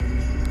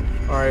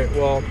Alright,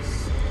 well,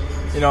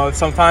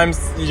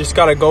 sometimes you just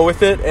gotta go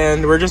with it,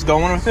 and we're just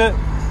going with it.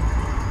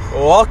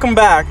 Welcome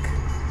back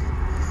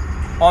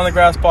on the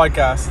Grass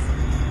Podcast.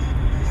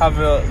 Have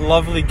a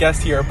lovely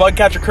guest here,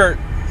 Bugcatcher Kurt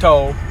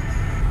Toe.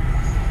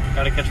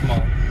 Gotta catch them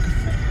all.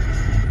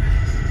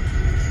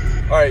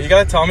 Alright, you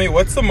gotta tell me,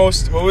 what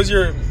was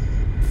your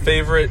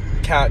favorite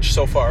catch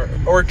so far?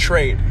 Or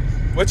trade?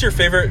 What's your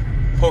favorite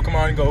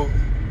Pokemon Go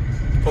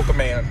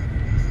Pokemon?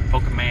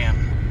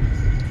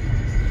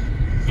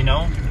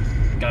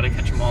 Gotta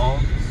catch them all.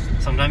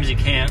 Sometimes you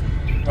can't.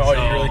 Oh,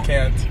 you really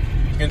can't.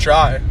 You can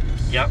try.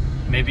 Yep.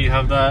 Maybe you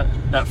have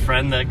that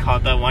friend that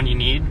caught that one you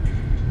need.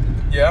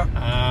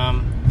 Yeah.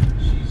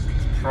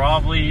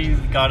 Probably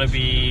gotta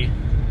be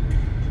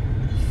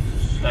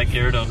that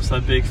Gyarados,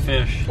 that big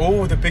fish.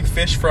 Oh, the big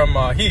fish from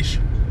Heesh.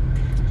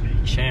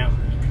 Sham.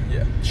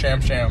 Yeah,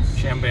 Sham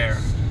Bear.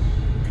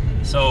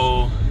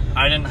 So,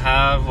 I didn't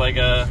have like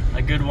a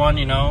good one,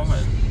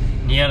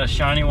 and he had a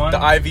shiny one. The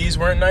IVs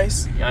weren't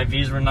nice? The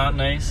IVs were not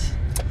nice.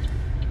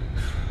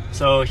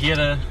 So, he had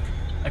a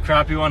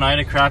crappy one, I had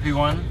a crappy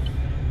one.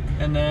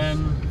 And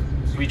then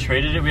we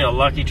traded it. We had a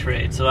lucky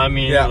trade. So, that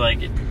means,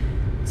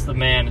 it's the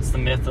man, it's the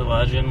myth, the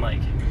legend.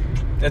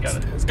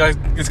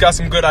 It's got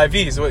some good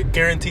IVs. What,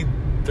 guaranteed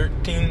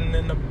 13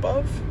 and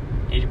above?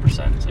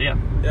 80%. So, yeah.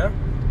 Yeah?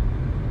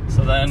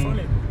 So,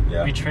 then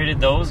we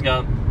traded those,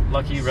 got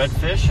lucky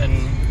redfish,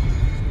 and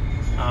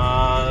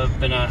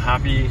been a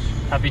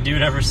happy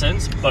dude ever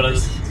since. But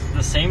at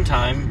the same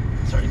time,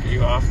 sorry to get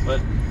you off,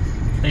 but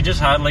they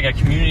just had a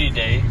community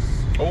day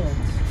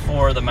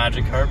for the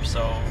Magikarp,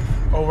 so...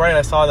 Oh, right,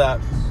 I saw that.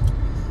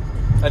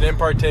 I didn't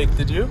partake,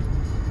 did you?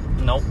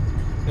 Nope.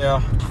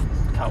 Yeah.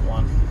 Caught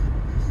one.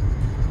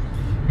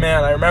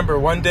 Man, I remember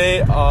one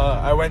day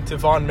I went to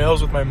Vaughan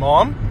Mills with my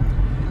mom,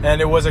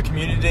 and it was a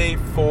community day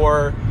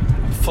for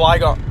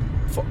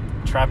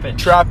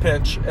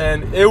Trapinch,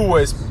 and it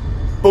was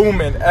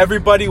booming.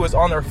 Everybody was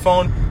on their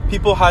phone.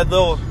 People had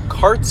little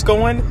carts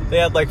going. They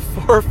had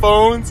 4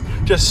 phones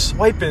just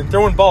swiping,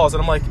 throwing balls.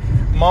 And I'm like,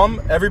 Mom,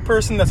 every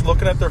person that's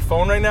looking at their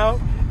phone right now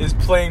is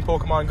playing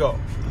Pokemon Go,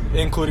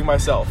 including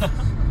myself.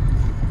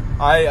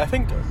 I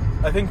think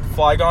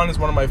Flygon is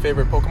one of my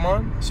favorite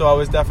Pokemon, so I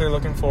was definitely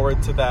looking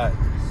forward to that.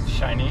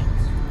 Shiny?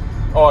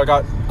 Oh, I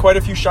got quite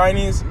a few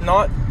shinies.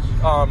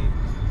 I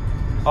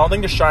don't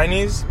think the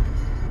shinies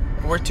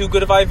were too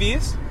good of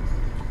IVs,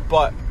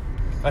 but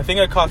I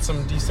think I caught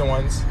some decent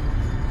ones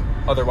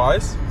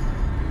otherwise.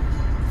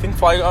 I think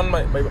Flygon,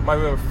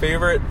 my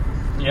favorite,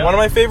 one of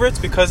my favorites,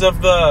 because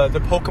of the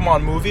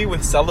Pokemon movie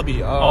with Celebi.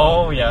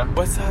 Yeah.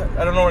 What's that?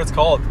 I don't know what it's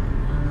called,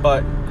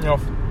 but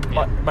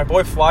my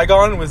boy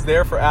Flygon was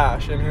there for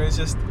Ash, and he was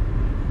just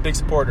a big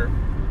supporter.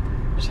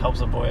 Just helps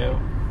the boy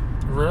out.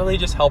 Really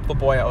just helped the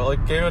boy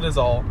out. Gave it his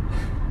all.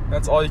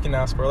 That's all you can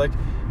ask for.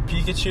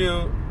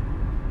 Pikachu,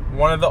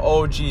 one of the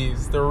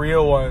OGs, the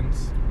real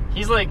ones.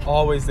 He's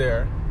always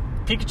there.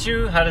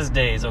 Pikachu had his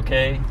days,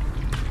 okay?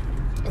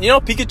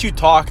 Pikachu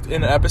talked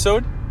in an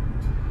episode.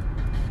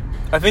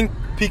 I think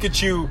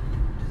Pikachu...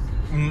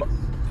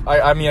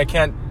 I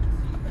can't...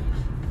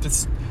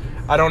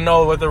 I don't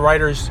know what the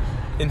writers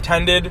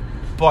intended,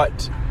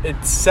 but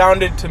it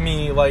sounded to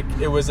me like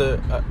it was a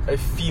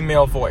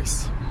female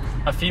voice.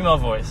 A female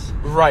voice.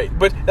 Right,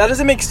 but that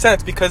doesn't make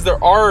sense because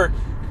there are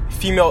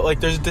female...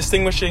 there's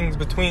distinguishing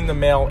between the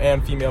male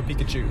and female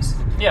Pikachus.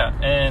 Yeah,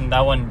 and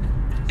that one...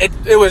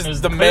 It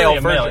was the male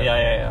version.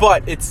 Yeah.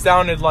 But it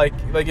sounded like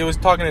it was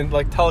talking in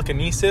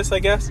telekinesis, I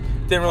guess.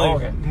 It didn't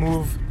really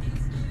move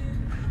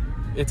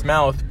its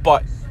mouth,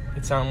 but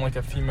it sounded like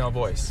a female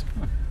voice.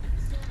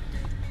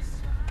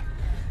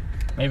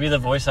 Maybe the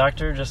voice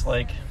actor just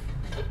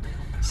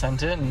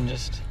sent it and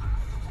just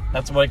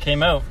that's what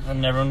came out.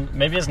 And everyone,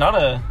 maybe it's not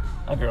a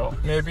girl.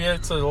 Maybe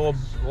it's a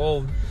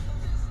little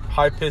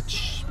high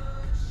pitch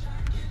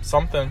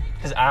something.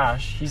 Because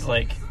Ash, he's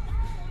I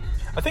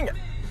think...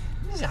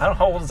 How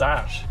old is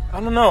Ash? I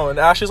don't know. And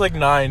Ash is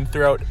 9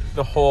 throughout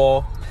the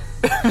whole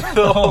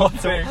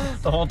thing.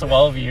 The whole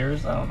 12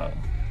 years? I don't know.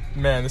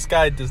 Man, this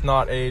guy does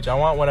not age. I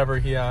want whatever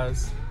he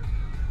has.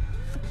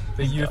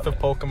 The youth of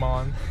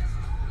Pokemon.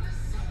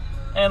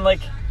 And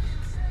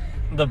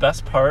the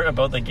best part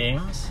about the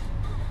games,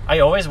 I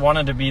always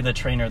wanted to be the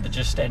trainer that's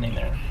just standing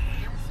there.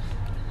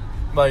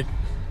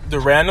 The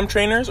random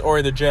trainers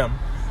or the gym?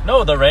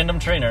 No, the random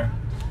trainer.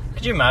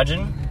 Could you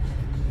imagine?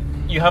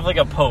 You have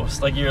a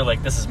post, you're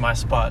this is my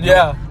spot.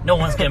 No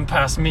one's getting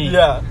past me.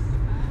 Yeah.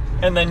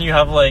 And then you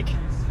have I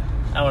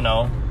don't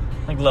know,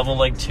 level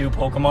 2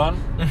 Pokemon.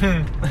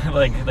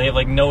 Mm-hmm. They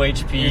have no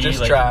HP. You're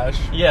just trash.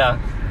 Yeah.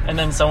 And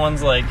then someone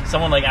like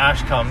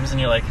Ash comes and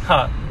you're like,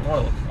 huh,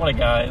 what a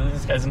guy.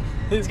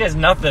 This guy's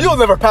nothing. You'll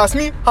never pass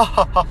me.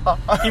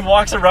 He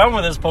walks around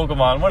with his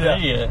Pokemon. What an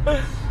idiot.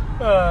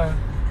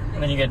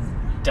 And then you get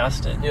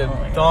dusted.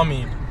 Yeah,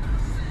 dummy.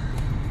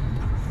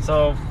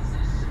 So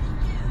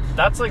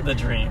that's the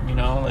dream,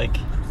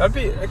 that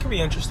could be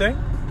interesting.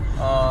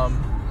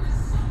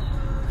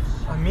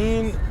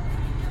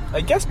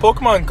 I guess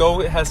Pokemon Go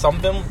has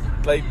something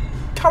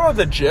kind of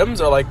the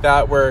gyms are like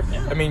that, where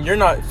Yeah. I mean, you're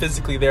not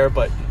physically there,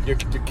 but your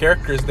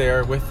character's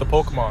there with the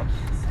Pokemon.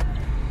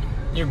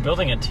 You're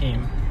building a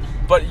team.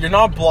 But you're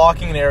not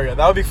blocking an area.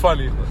 That would be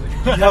funny.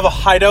 You have a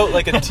hideout,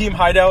 like a team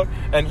hideout,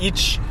 and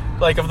each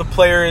like of the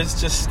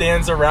players just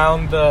stands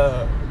around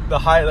the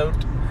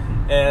hideout,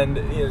 and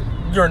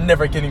you're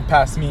never getting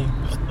past me.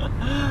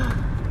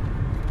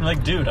 You're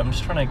like, dude, I'm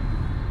just trying to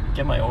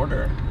get my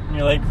order. And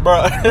you're like,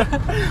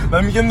 Bruh,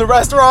 let me in the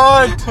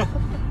restaurant.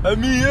 Let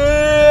me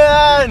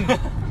in.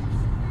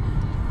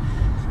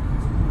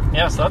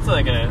 yeah, so that's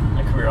like a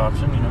career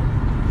option, you know.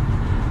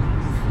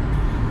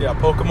 Yeah,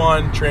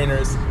 Pokemon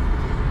trainers.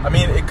 I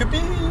mean, it could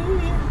be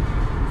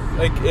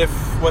like if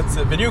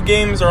video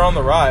games are on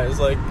the rise,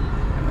 like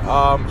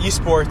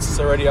esports is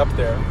already up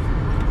there.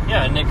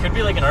 Yeah, and it could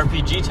be like an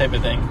RPG type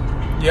of thing.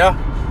 Yeah,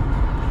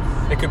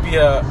 it could be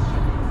a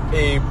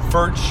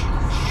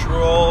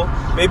virtual,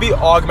 maybe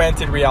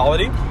augmented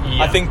reality.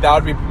 Yeah. I think that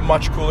would be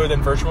much cooler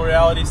than virtual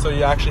reality. So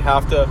you actually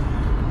have to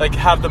like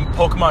have the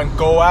Pokemon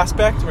Go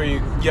aspect where you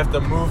have to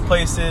move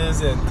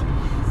places,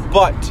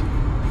 but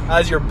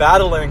as you're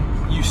battling,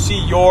 you see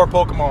your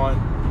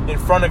Pokemon in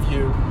front of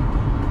you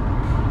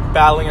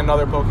battling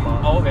another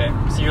Pokemon. Oh, okay.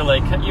 So you're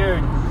like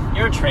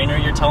you're a trainer.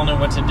 You're telling it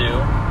what to do.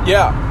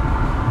 Yeah.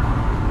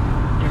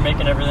 You're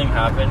making everything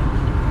happen.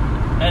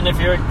 And if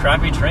you're a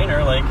crappy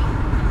trainer, like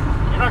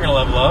you're not gonna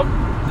level up.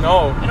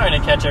 No, You're not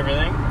gonna catch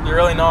everything. you're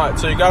really not.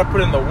 So you got to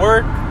put in the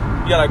work.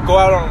 You got to go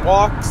out on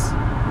walks.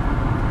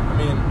 I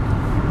mean,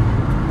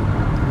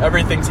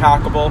 everything's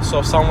hackable.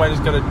 So someone's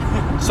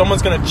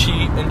gonna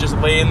cheat and just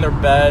lay in their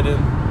bed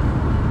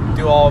and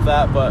do all of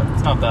that. But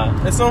It's not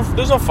that. there's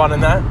no fun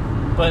in that.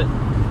 But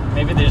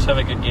maybe they just have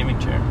a good gaming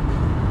chair.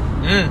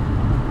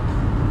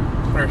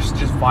 Or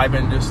just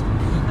vibing, just.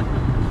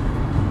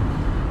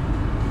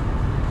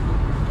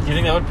 Do you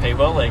think that would pay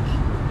well? Like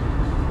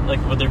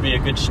would there be a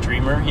good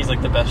streamer? He's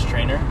like the best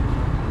trainer.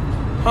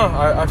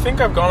 I think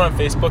I've gone on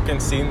Facebook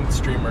and seen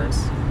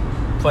streamers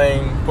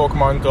playing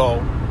Pokemon Go.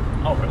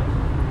 Oh,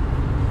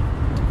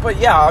 really? But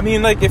yeah, I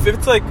mean, like, if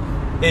it's like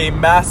a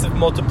massive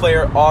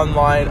multiplayer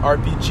online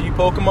RPG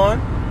Pokemon,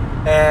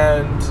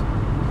 and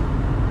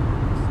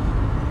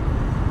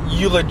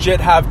you legit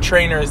have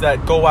trainers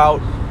that go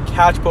out,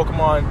 catch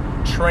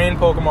Pokemon, train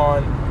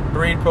Pokemon,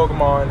 breed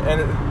Pokemon,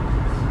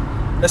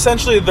 and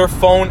essentially their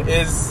phone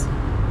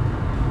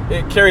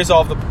it carries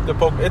all of the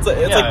Pokemon. It's like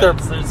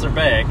it's their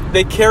bag.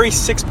 they carry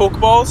 6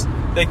 Pokeballs.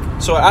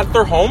 So at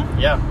their home,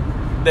 Yeah.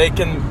 they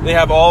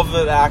have all of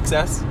the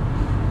access.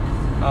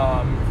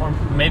 Or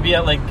maybe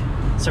at like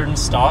certain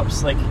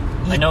stops. Like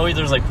I know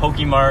there's like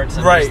Pokemarts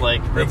and Right, there's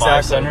like revive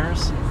exactly.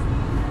 centers,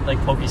 like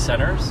Poke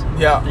centers.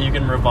 Yeah. That you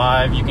can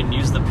revive. You can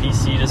use the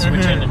PC to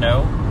switch in and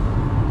out.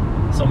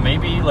 So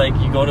maybe like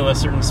you go to a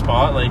certain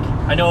spot. Like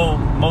I know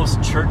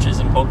most churches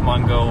in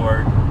Pokemon Go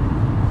are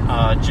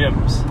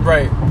gyms,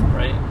 Right.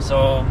 right?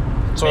 So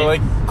maybe,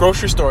 Like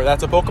grocery store,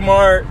 that's a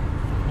Pokemart.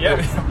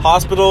 yeah,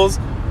 Hospitals.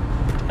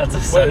 that's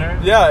a center.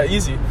 Yeah,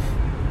 easy.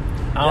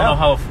 I don't know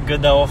how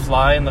good that will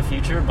fly in the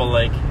future, but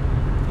like,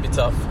 It'd be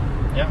tough.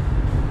 yeah,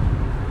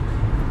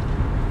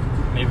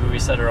 maybe we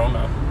set our own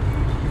up.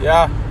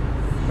 Yeah.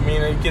 I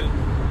mean,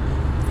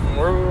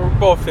 we're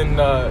both in.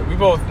 We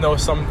both know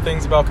some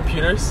things about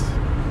computers.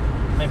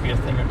 Maybe a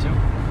thing or two.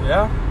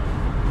 Yeah.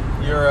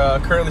 You're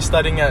currently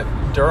studying at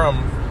Durham.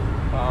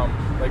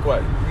 Like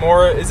what?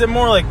 Is it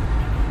more like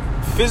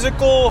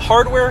physical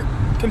hardware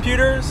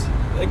computers?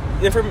 Like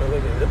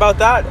about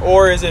that,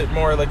 or is it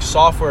more like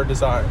software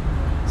design?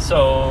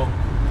 So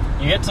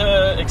you get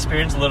to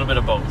experience a little bit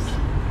of both.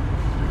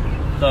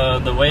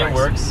 The way Nice. it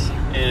works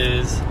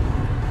is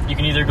you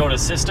can either go to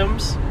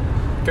systems,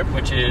 Okay.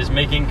 which is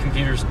making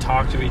computers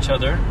talk to each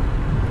other.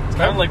 It's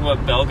kind of like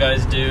what Bell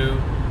guys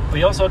do, but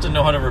you also have to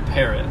know how to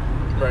repair it.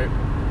 Right.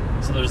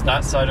 So there's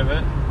that side of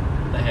it,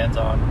 the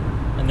hands-on.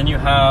 And then you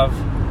have,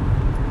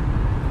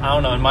 I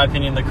don't know, in my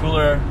opinion, the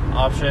cooler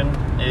option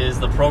is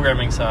the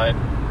programming side.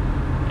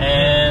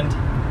 And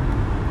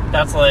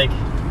that's like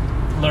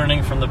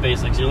learning from the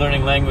basics. You're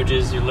learning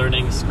languages, you're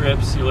learning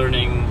scripts, you're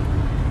learning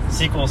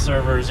SQL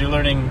servers, you're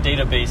learning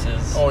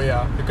databases. Oh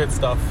yeah, the good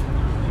stuff.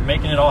 You're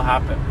making it all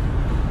happen.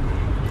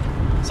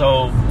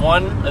 So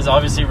one is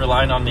obviously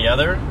relying on the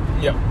other.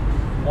 Yep.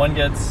 One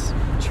gets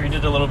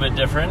treated a little bit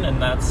different,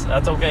 and that's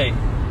okay.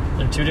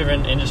 They're two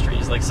different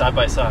industries, like side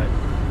by side.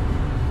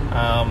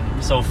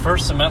 So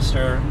first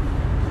semester,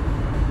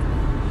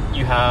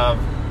 you have,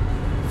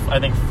 I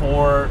think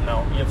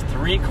you have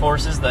 3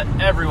 courses that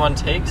everyone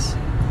takes,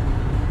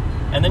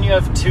 and then you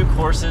have 2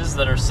 courses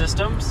that are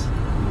systems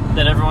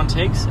that everyone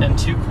takes, and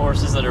 2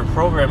 courses that are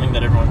programming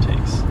that everyone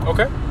takes.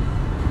 Okay.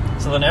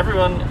 So then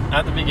everyone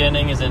at the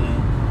beginning is in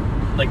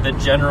like the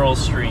general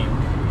stream,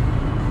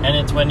 and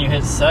it's when you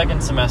hit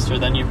second semester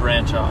then you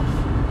branch off.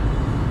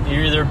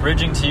 You're either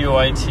bridging to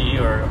UIT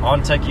or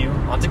OnTech-U.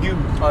 On to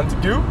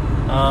Q.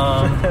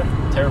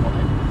 Terrible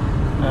name.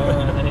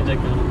 I need to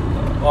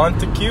go. On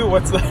to Q.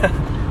 What's that?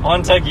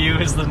 OnTech-U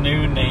is the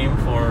new name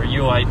for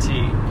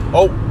UIT.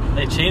 Oh,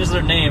 They changed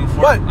their name for,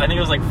 What? I think it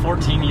was like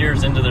 14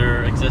 years into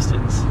their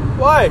existence.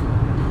 why?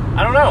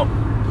 I don't know.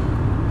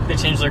 They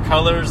changed their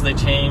colors. They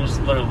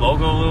changed their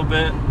logo a little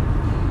bit.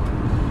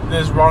 They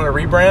just want to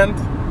rebrand?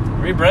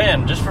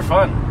 Rebrand, just for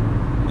fun.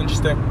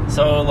 Interesting.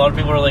 So a lot of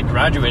people are like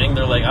graduating.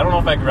 They're like, I don't know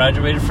if I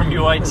graduated from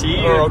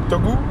UIT or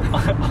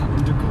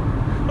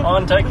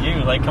On Tech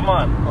U. Like, come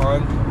on.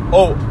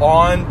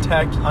 On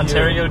Tech U.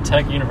 Ontario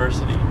Tech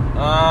University.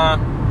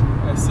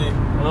 I see.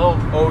 Well,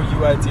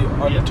 OUIT.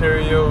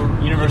 Ontario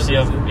University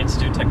of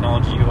Institute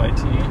Technology,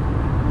 UIT.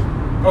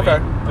 Okay.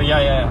 But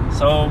yeah.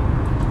 So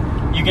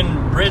you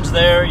can bridge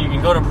there. You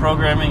can go to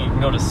programming. You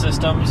can go to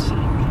systems.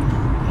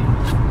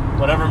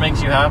 Whatever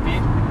makes you happy.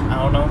 I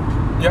don't know.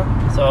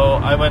 Yeah. So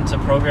I went to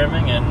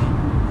programming and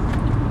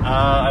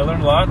I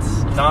learned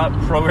lots. Not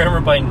programmer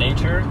by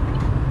nature.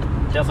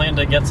 Definitely had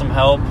to get some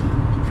help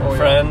from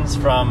friends,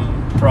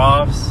 from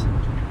profs,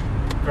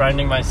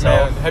 grinding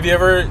myself. Man, have you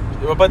ever...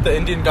 What about the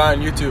Indian guy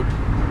on YouTube?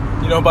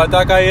 You know about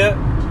that guy yet?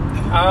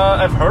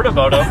 I've heard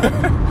about him.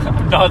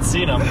 I've not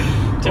seen him,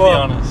 to be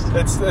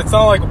honest. It's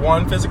not like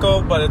one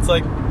physical, but it's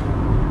like...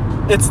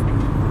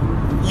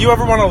 You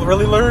ever want to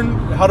really learn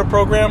how to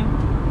program?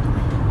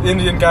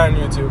 Indian guy on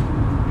YouTube.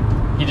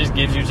 He just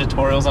gives you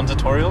tutorials on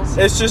tutorials?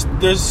 It's just,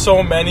 there's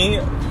so many.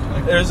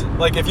 There's,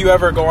 like, if you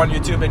ever go on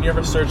YouTube and you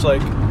ever search,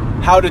 like,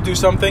 how to do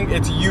something,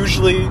 it's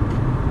usually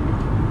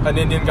an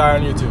Indian guy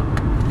on YouTube.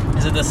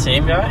 Is it the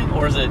same guy,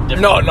 or is it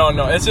different?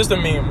 No. It's just a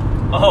meme.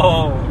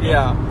 Oh.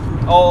 Yeah.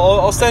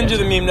 I'll send you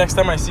the meme next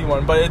time I see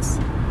one, but it's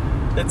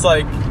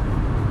like,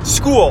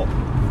 school.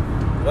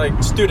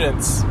 Like,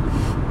 students.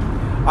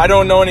 I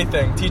don't know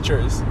anything.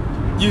 Teachers.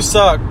 You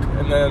suck.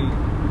 And then...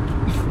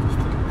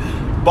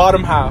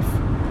 bottom half.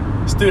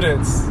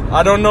 Students.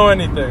 I don't know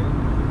anything.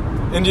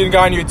 Indian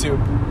guy on YouTube.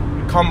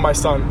 Come, my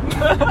son.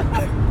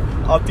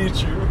 I'll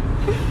teach you.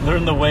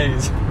 Learn the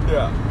ways.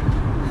 Yeah.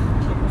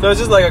 So it's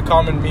just like a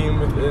common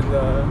meme in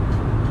the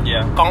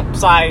comp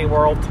sci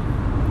world.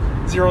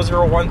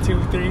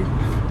 00123.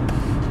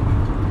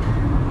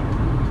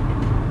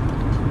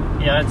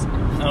 Yeah,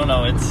 I don't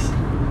know.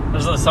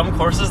 There's some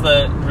courses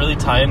that really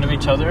tie into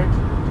each other,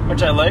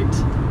 which I liked,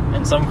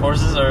 and some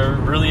courses are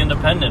really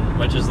independent,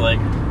 which is like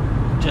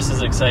just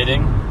as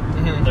exciting.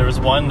 Mm-hmm. There was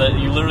one that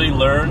you literally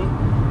learn.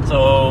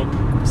 So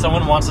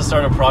someone wants to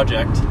start a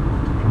project.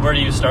 Where do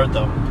you start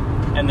though?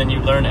 And then you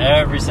learn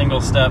every single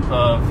step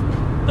of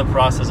the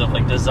process of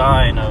like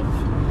design, of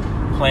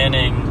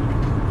planning,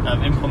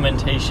 of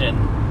implementation.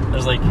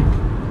 There's like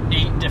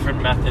 8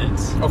 different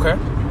methods. Okay.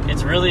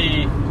 It's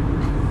really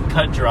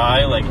cut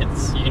dry. Like you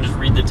can just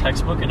read the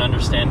textbook and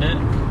understand it.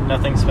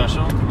 Nothing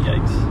special.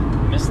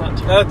 Yikes. Missed that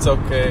too. That's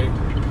okay.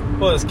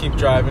 We'll just keep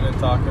driving and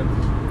talking.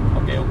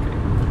 Okay.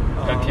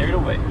 Got carried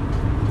away.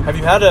 Have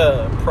you had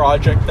a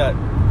project that,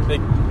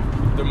 like,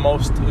 the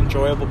most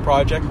enjoyable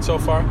project so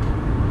far?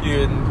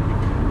 You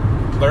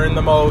learned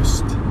the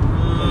most,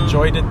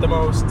 enjoyed it the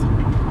most?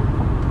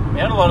 We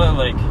had a lot of,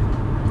 like,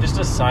 just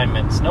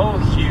assignments. No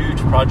huge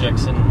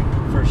projects in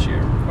first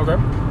year. Okay.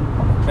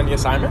 Any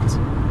assignments?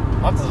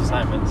 Lots of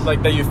assignments.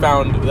 Like, that you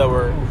found that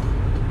were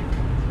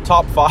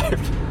top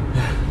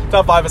 5?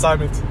 Top 5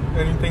 assignments.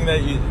 Anything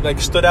that you,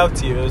 like, stood out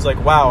to you? It was like,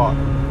 wow,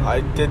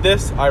 I did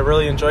this. I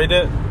really enjoyed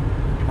it.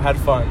 I had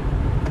fun.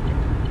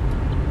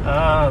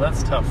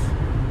 That's tough.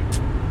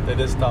 It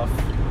is tough.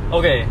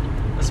 Okay,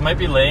 this might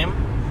be lame.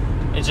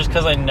 It's just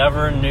because I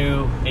never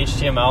knew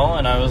HTML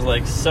and I was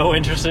like so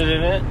interested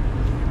in it.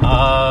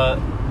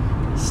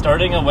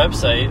 Starting a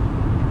website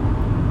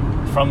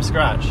from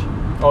scratch.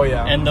 Oh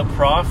yeah. And the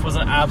prof was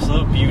an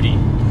absolute beauty.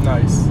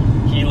 Nice.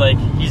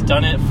 He's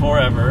done it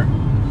forever.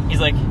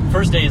 He's like,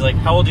 first day he's like,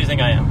 how old do you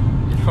think I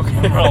am? Okay.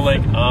 And we're all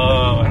like,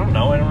 I don't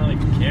know. I don't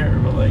really care.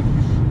 But like,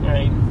 all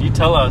right, you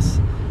tell us.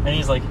 And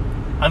he's like,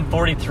 I'm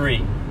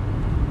 43.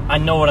 I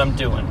know what I'm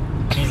doing.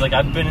 And he's like,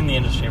 I've been in the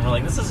industry. And we're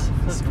like, this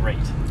is great.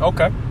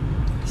 Okay.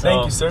 So,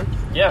 thank you, sir.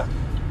 Yeah.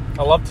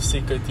 I love to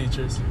see good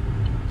teachers.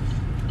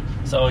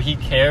 So he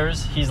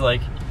cares. He's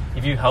like,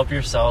 if you help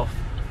yourself,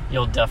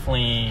 you'll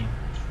definitely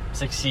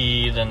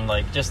succeed and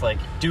like just like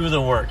do the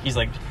work. He's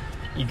like,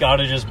 you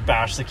gotta just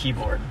bash the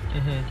keyboard.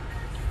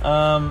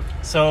 Mm-hmm.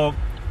 So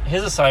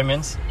his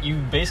assignments, you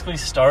basically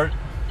start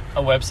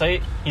a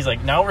website. He's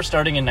like, now we're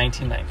starting in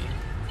 1990.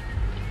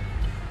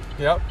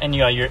 Yep. And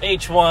you got your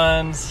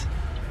H1s,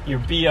 your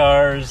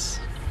BRs,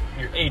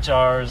 your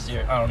HRs,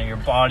 your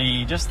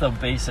body, just the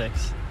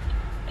basics.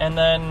 And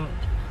then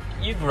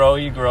you grow,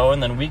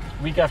 and then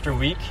week after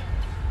week,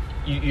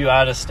 you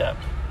add a step.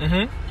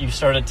 Mm-hmm. You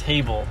start a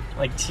table,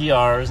 like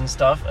TRs and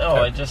stuff. Oh,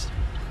 okay.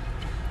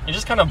 It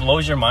just kind of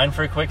blows your mind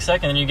for a quick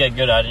second, and then you get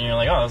good at it, and you're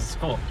like, oh, this is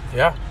cool.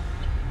 Yeah.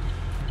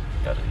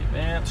 Gotta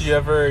advance. Do you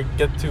ever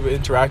get to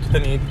interact with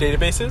any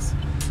databases?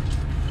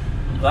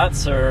 That,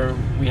 sir,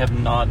 we have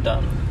not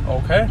done.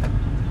 Okay.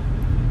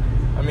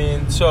 I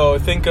mean, so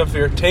think of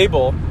your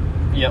table.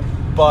 Yep.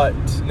 But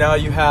now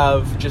you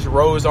have just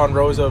rows on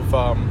rows of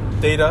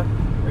data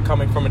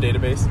coming from a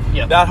database.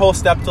 Yep. That whole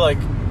step to like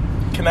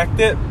connect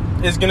it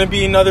is going to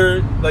be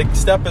another like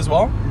step as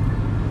well.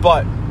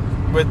 But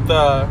with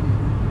I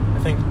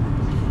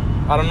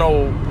don't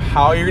know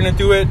how you're going to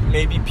do it.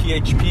 Maybe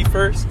PHP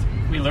first.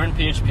 we learned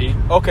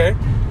PHP. Okay.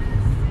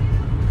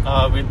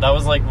 That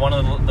was like one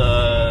of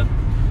the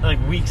like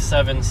week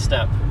 7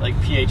 step, like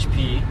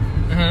PHP.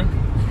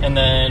 Mm-hmm. And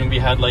then we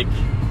had like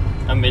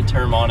a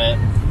midterm on it.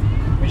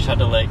 We just had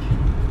to like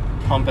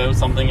pump out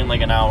something in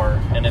like an hour,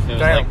 and if it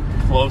was like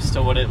close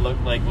to what it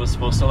looked like was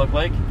supposed to look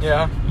like,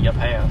 yeah, you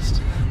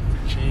passed.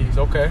 Jeez.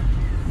 Okay.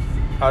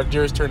 How did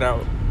yours turn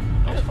out?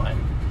 It was fine.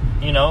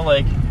 You know,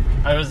 like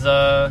I was.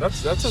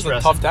 That's just a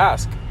tough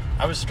task.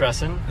 I was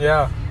stressing.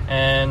 Yeah.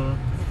 And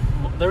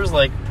there was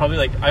like probably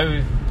like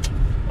I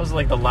was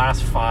like the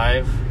last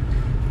 5.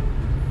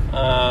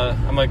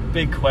 I'm a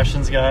big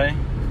questions guy,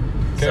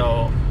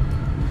 so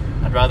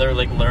I'd rather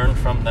like learn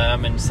from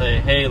them and say,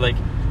 hey, like,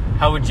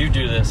 how would you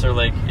do this, or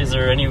like, is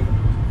there any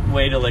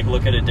way to like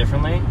look at it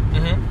differently?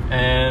 Mm-hmm.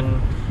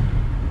 And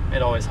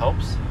it always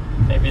helps.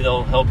 Maybe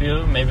they'll help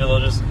you. Maybe they'll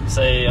just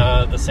say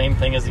the same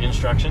thing as the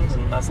instructions,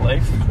 and that's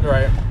life.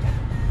 Right.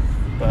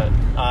 But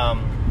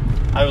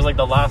I was like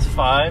the last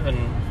 5 and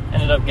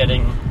ended up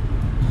getting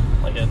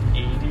like an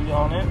 80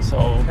 on it.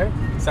 So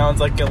sounds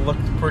like it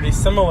looked pretty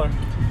similar.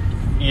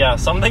 Yeah,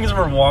 some things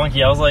were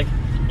wonky. I was like,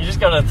 you just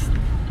gotta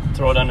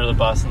throw it under the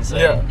bus and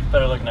say,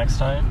 better luck next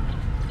time.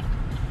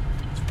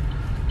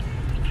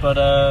 But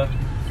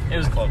it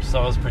was close, so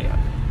I was pretty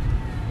happy.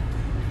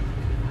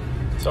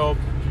 So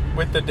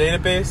with the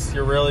database,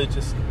 you're really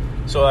just,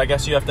 so I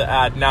guess you have to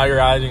add, now you're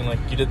adding, like,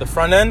 you did the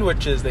front end,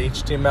 which is the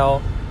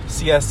HTML,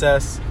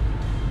 CSS,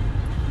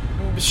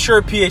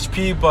 sure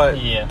PHP, but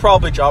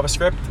probably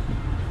JavaScript.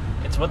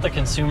 It's what the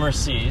consumer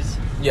sees.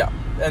 Yeah.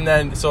 And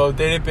then, so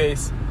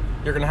database,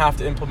 you're going to have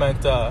to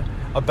implement a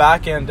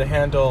back end to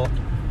handle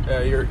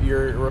your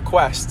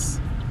requests.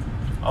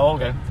 Oh,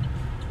 okay.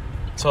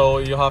 So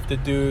you'll have to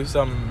do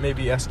some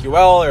maybe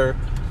SQL or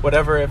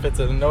whatever if it's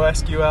a no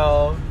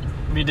SQL.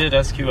 We did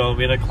SQL.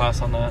 We had a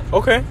class on that.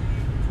 Okay.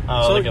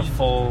 So like a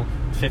full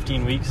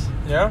 15 weeks.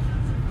 Yeah.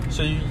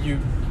 So you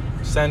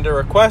send a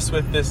request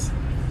with this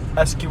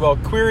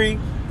SQL query.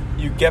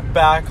 You get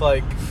back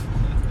like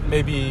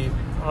maybe,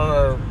 I don't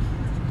know,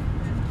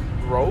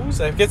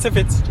 rows. I guess if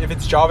it's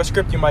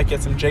JavaScript, you might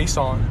get some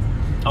JSON.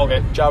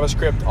 Okay.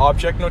 JavaScript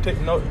object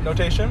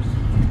notation.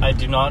 I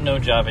do not know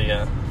Java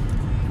yet.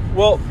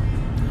 Well,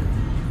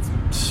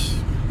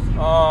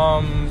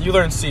 you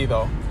learn C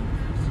though.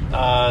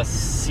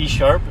 C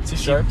sharp. C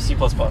sharp. C++.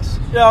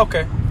 Yeah.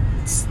 Okay.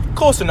 It's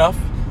close enough.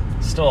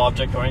 Still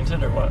object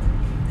oriented or what?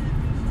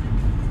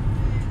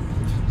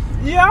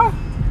 Yeah.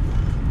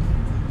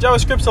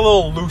 JavaScript's a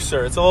little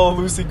looser. It's a little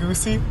loosey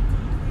goosey.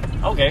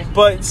 Okay.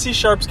 But C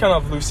sharp's kind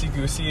of loosey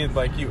goosey, and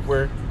like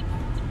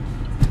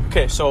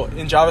okay. So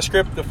in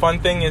JavaScript, the fun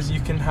thing is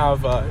you can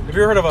have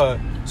you heard of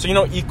so you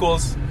know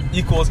equals?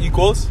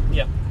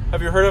 Yeah.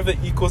 Have you heard of the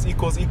equals?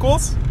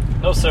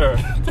 No, sir.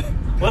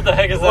 What the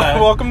heck is that?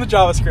 Welcome to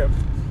JavaScript.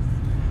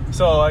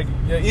 So like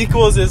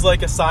equals is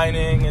like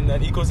assigning, and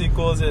then equals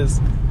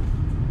is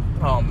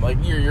like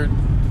your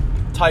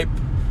type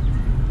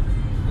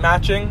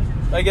matching,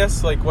 I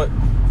guess. Like what?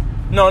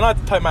 No,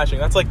 not type matching.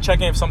 That's like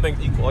checking if something's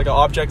equal, like an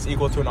object's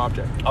equal to an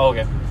object. Oh,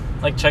 okay.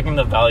 Like checking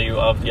the value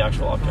of the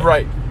actual object.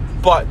 Right.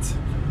 But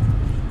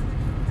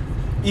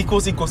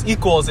equals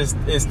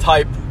is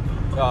type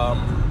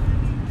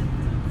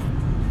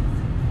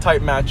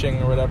type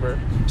matching or whatever.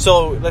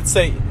 So let's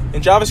say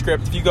in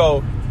JavaScript, if you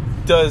go,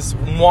 does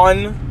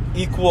 1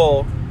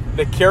 equal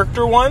the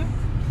character 1?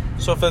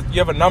 So if you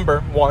have a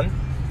number 1,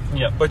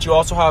 but you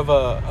also have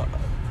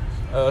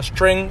a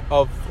string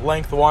of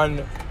length 1,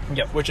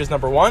 which is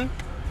number 1,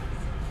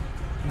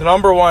 the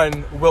number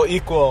 1 will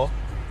equal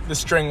the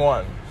string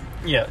 1.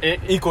 Yeah,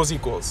 it equals.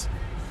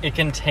 It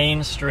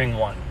contains string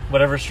 1,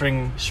 whatever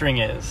string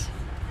is.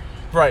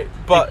 Right,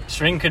 but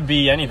string could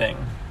be anything,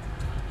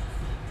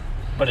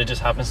 but it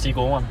just happens to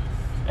equal 1,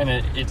 and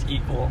it's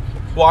equal.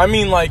 Well, I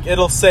mean, like,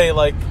 it'll say,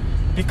 like,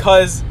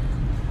 because,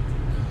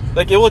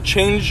 like, it will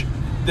change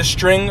the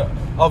string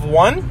of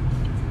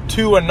 1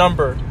 to a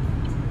number.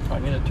 Oh, I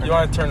need to turn. You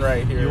want to turn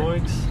right here.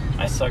 Yoinks.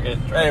 I suck at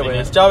driving.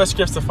 Anyways,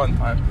 JavaScript's a fun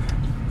time.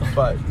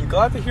 But you're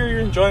glad to hear you're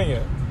enjoying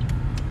it.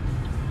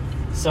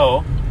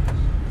 So,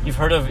 you've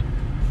heard of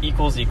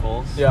equals.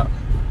 Yeah.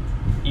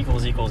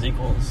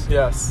 Equals.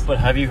 Yes. But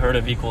have you heard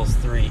of equals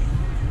 3?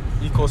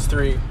 Equals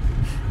 3.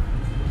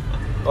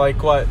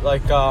 Like what?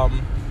 Like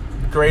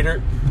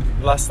greater,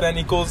 less than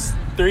equals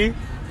 3?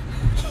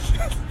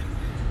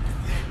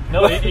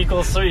 No,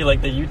 equals 3,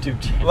 like the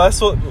YouTube channel.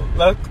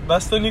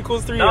 Less than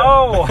equals 3?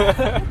 No.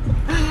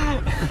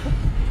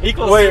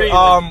 Equals 3. Wait,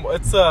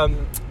 it's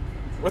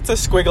what's a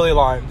squiggly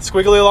line?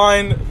 Squiggly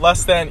line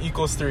less than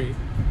equals 3.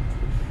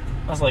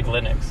 That's like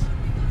Linux.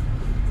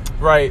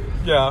 Right.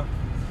 Yeah.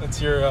 That's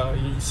your.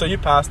 So you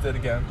passed it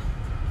again,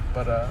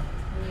 but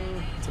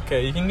it's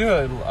okay. You can do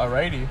it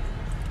alrighty.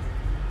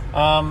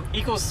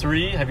 Equals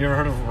 3. Have you ever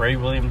heard of Ray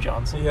William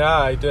Johnson? Yeah,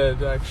 I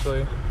did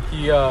actually.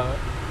 He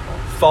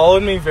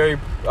followed me very.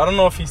 I don't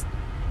know if he's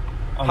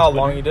how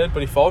long he did, but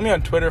he followed me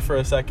on Twitter for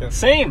a second.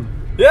 Same.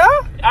 Yeah.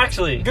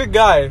 Actually. Good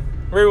guy,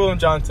 Ray William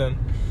Johnson.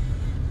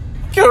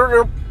 If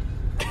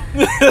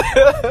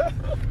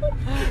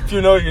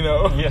you know, you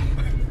know. Yeah.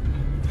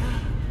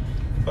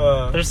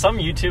 There's some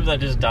YouTube that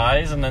just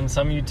dies, and then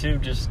some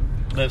YouTube just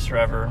lives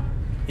forever.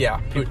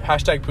 Yeah.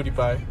 Hashtag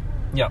PewDiePie.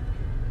 Yep.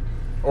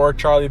 Or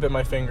Charlie bit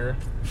my finger.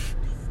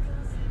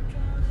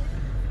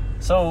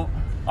 So,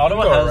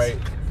 Ottawa has... Right.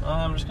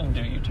 I'm just going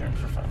to do a U-turn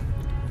for fun.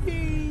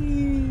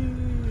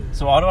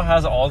 So, Ottawa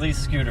has all these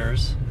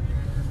scooters.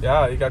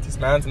 Yeah, you got these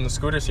mans and the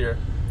scooters here.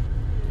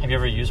 Have you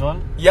ever used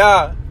one?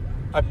 Yeah.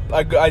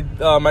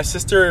 My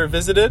sister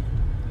visited,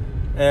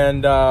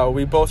 and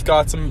we both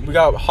got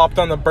hopped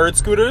on the bird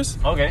scooters.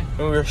 Okay.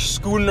 And we were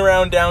scooting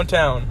around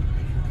downtown.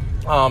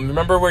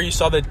 Remember where you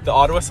saw the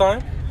Ottawa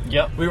sign?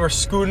 Yep. We were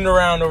scooting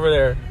around over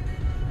there.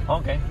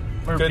 Okay.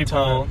 Good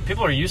time.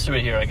 People are used to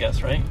it here, I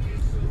guess, right?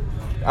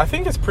 I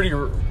think it's pretty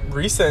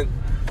recent,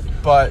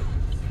 but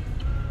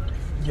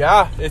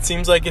yeah, it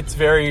seems like it's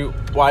very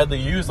widely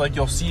used. Like,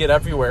 you'll see it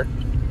everywhere.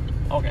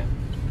 Okay.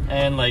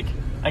 And, like,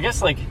 I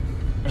guess, like,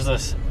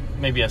 there's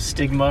maybe a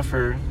stigma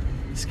for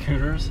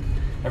scooters.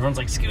 Everyone's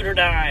like, scooter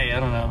die. I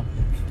don't know.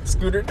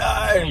 Scooter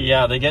die.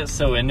 Yeah, they get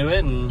so into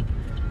it, and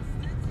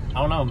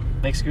I don't know,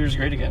 make scooters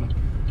great again.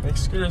 Make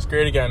scooters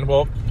great again.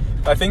 Well,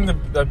 I think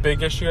the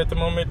big issue at the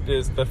moment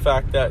is the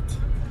fact that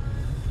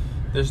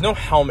there's no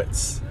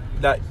helmets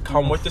that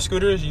come with the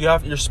scooters.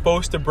 You're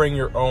supposed to bring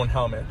your own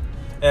helmet,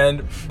 and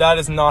that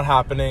is not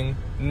happening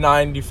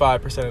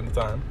 95% of the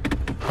time.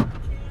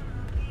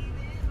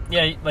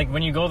 Yeah, like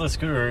when you go to the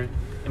scooter,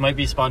 it might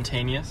be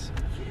spontaneous.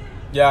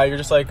 Yeah, you're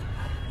just like,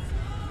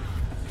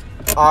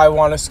 I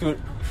want to scoot.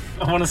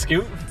 I want to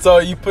scoot. So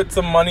you put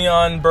some money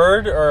on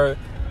Bird or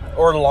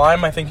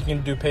Lime. I think you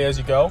can do pay as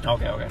you go.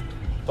 Okay.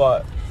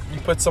 But you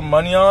put some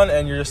money on,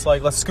 and you're just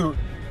like, let's scoot.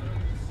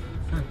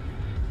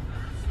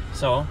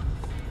 So,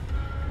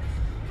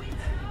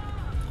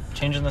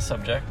 changing the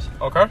subject.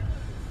 Okay.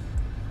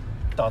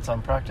 Thoughts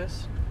on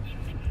practice?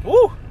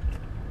 Woo!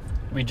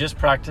 We just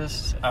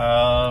practiced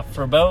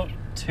for about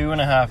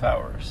 2.5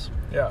 hours.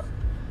 Yeah.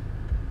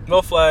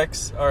 No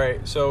flex. All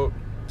right. So,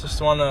 just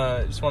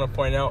wanna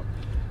point out,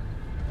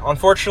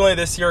 unfortunately,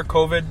 this year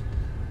COVID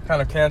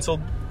kind of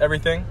canceled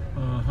everything.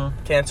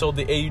 Mm-hmm. Canceled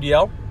the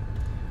AUDL.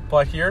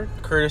 But here,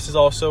 Curtis is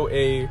also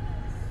a,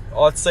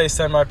 let's say,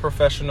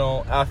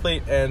 semi-professional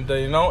athlete, and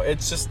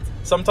it's just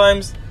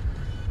sometimes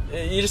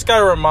you just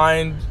gotta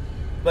remind,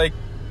 like,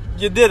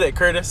 you did it,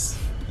 Curtis.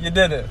 You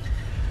did it.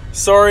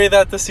 Sorry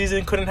that the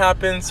season couldn't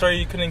happen. Sorry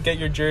you couldn't get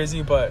your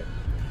jersey, but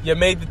you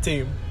made the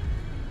team.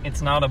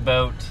 It's not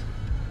about...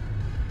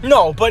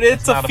 No, but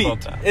it's a feat.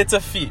 About that. It's a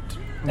feat.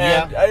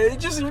 Yeah. And it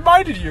just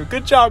reminded you.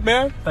 Good job,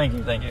 man. Thank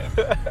you.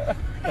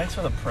 Thanks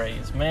for the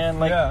praise, man.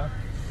 Like, yeah.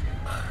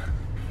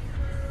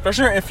 For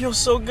sure, it feels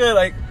so good.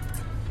 Like,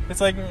 it's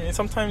like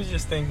sometimes you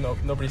just think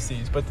nobody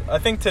sees, but I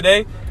think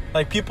today,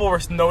 like, people were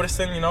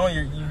noticing.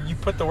 You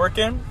put the work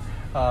in.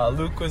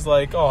 Luke was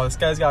like, "Oh, this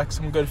guy's got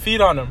some good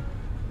feet on him."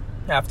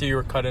 After you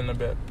were cut in a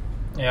bit.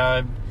 Yeah,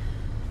 I've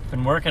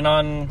been working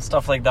on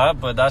stuff like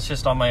that, but that's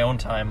just on my own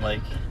time.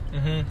 Like,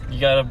 you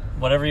gotta,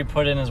 whatever you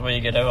put in is what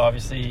you get out.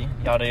 Obviously,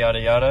 yada yada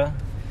yada.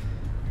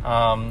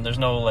 There's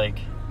no like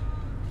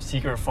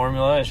secret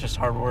formula. It's just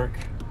hard work.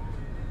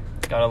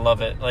 Gotta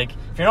love it. Like,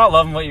 if you're not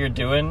loving what you're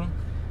doing,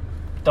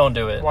 don't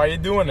do it. Why are you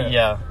doing it?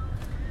 Yeah.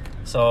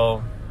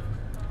 So,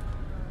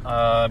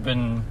 I've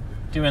been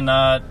doing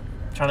that,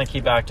 trying to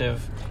keep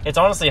active. It's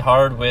honestly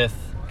hard with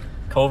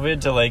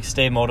COVID to like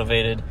stay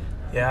motivated.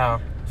 Yeah.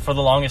 For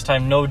the longest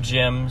time, no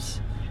gyms.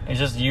 It's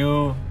just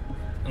you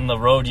in the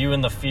road, you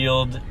in the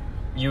field,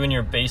 you in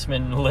your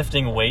basement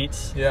lifting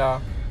weights. Yeah.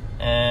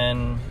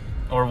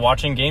 Or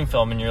watching game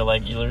film, and you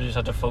literally just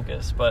have to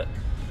focus. But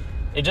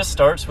it just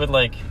starts with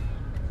like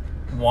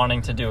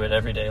wanting to do it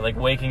every day, like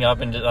waking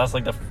up, and that's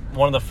like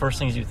one of the first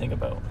things you think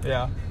about.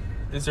 Yeah.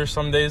 Is there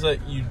some days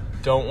that you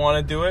don't want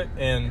to do it,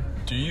 and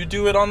do you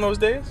do it on those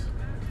days?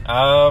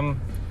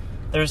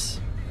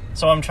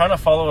 So I'm trying to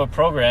follow a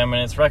program,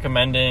 and it's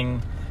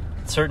recommending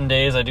certain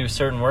days I do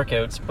certain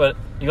workouts, but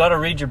you got to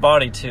read your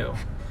body too.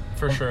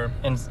 For sure.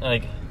 And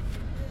like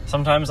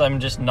sometimes I'm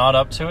just not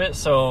up to it,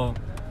 so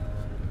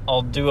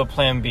I'll do a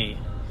plan B.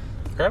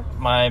 Okay.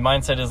 My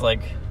mindset is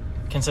like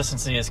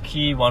consistency is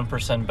key,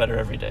 1% better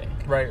every day.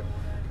 Right.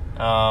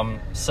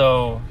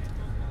 So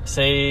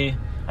say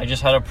I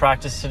just had a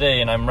practice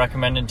today, and I'm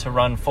recommended to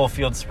run full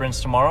field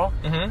sprints tomorrow.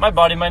 Mm-hmm. My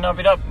body might not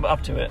be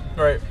up to it.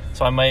 Right.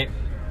 So I might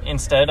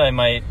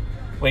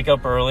wake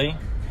up early,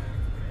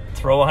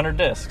 throw 100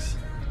 discs,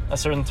 a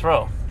certain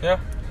throw. Yeah.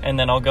 And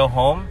then I'll go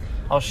home,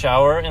 I'll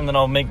shower, and then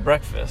I'll make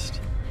breakfast.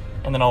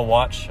 And then I'll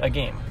watch a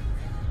game.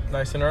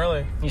 Nice and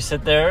early. You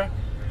sit there,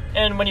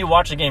 and when you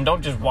watch a game,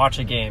 don't just watch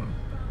a game.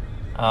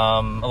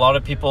 A lot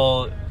of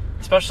people,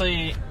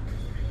 especially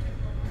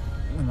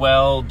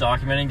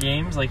well-documented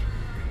games, like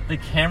the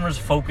camera's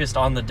focused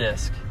on the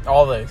disc.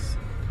 Always.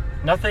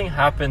 Nothing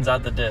happens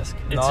at the disc.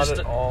 It's not just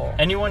at all.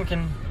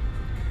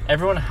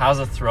 Everyone has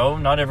a throw.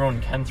 Not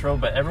everyone can throw,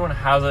 but everyone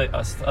has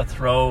a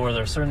throw, or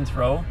there's a certain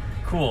throw.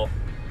 Cool.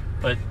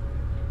 But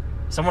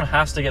someone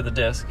has to get the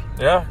disc.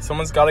 Yeah,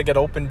 someone's got to get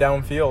open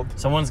downfield.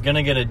 Someone's going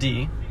to get a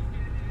D.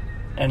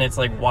 And it's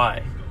like,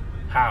 why?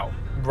 How?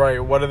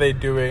 Right, what are they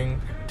doing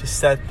to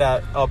set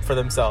that up for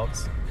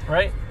themselves.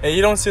 Right. And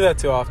you don't see that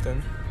too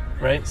often.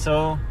 Right.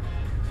 So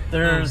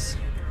there's.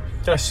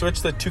 Gotta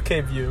switch the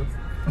 2K view.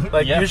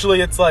 Like usually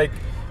it's like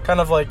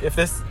kind of like if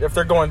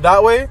they're going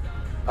that way,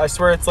 I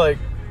swear it's like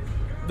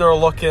they're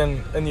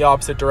looking in the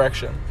opposite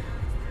direction.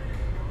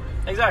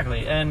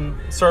 Exactly. And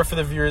sorry for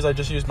the viewers, I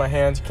just used my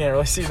hands. You can't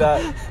really see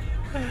that.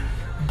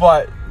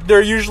 But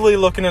they're usually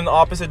looking in the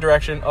opposite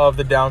direction of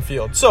the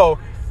downfield. So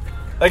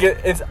like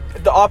it's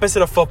the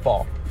opposite of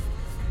football.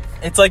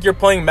 It's like you're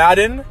playing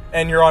Madden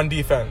and you're on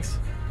defense.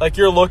 Like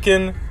you're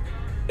looking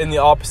in the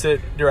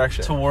opposite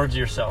direction. Towards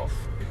yourself.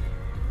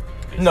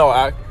 Basically.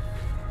 No,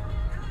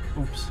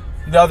 oops.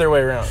 The other way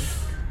around.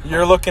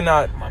 You're looking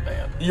at... My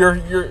bad.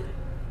 You're...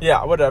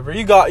 Yeah, whatever.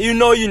 You got... You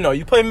know.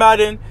 You play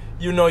Madden,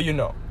 you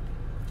know.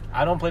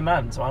 I don't play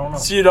Madden, so I don't know.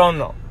 So you don't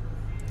know.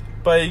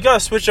 But you gotta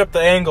switch up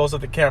the angles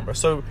of the camera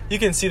so you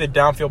can see the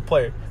downfield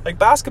play. Like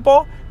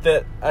basketball,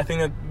 they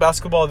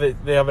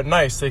have it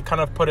nice. They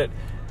kind of put it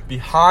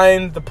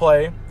behind the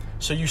play,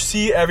 so you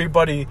see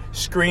everybody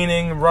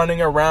screening,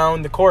 running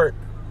around the court,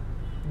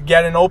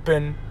 getting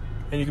open,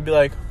 and you can be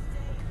like,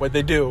 what'd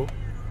they do?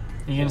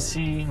 You can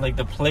see like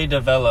the play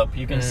develop.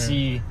 You can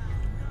see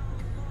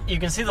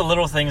the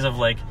little things of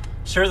like,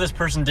 sure, this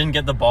person didn't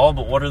get the ball,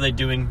 but what are they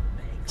doing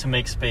to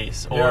make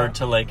space or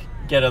to like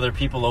get other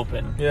people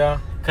open? Yeah.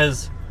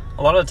 Because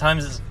a lot of the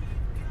times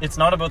it's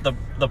not about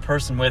the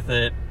person with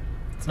it.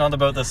 It's not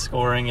about the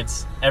scoring.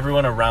 It's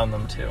everyone around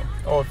them too.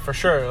 Oh, for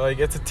sure. Like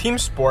it's a team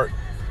sport,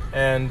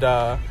 and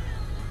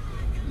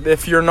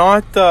if you're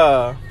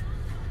not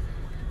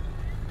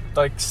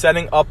like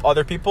setting up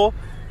other people.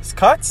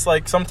 Cuts,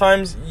 like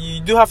sometimes you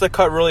do have to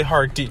cut really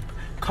hard deep,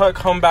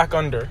 come back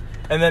under,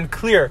 and then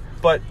clear,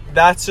 but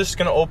that's just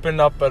going to open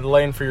up a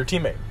lane for your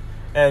teammate.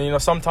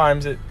 And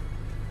sometimes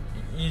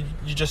you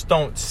just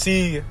don't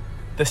see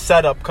the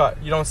setup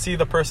cut. You don't see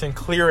the person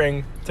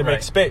clearing to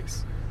make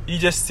space. You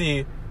just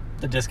see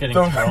the disc getting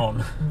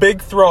thrown.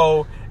 Big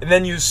throw, and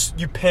then you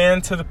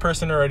pan to the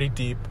person already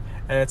deep,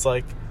 and it's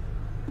like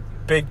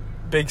big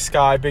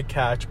sky, big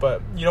catch,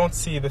 but you don't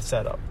see the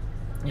setup.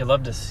 You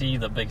love to see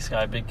the big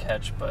sky, big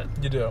catch, but...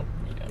 You do.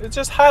 It's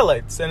just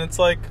highlights, and it's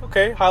like,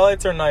 okay,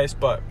 highlights are nice,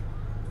 but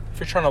if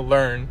you're trying to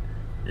learn,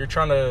 you're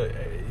trying to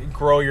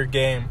grow your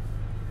game,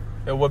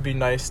 it would be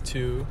nice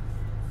to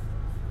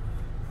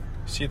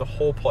see the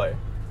whole play.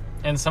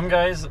 And some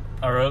guys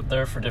are out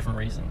there for different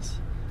reasons.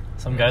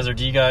 Some guys are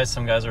D guys,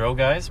 some guys are O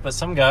guys, but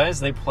some guys,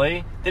 they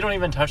don't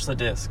even touch the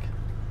disc.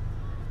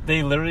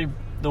 They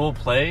will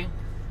play,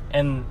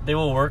 and they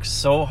will work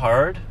so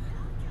hard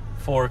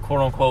for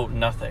quote-unquote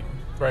nothing.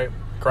 Right.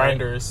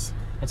 Grinders.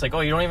 Right? It's like,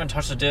 oh, you don't even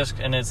touch the disc,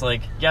 and it's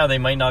like, yeah, they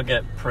might not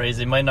get praise,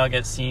 they might not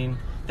get seen,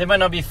 they might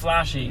not be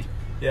flashy.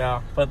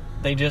 Yeah. But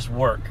they just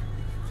work.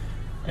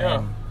 Yeah.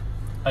 And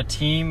a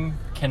team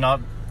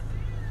cannot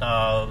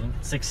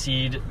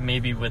succeed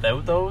maybe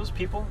without those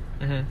people.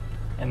 Mm-hmm.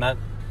 And that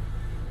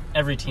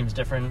every team's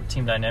different,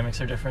 team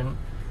dynamics are different,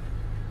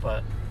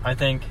 but I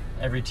think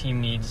every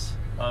team needs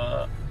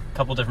a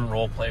couple different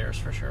role players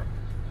for sure.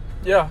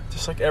 Yeah,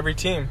 just like every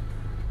team.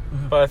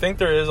 But I think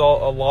there is a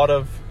lot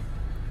of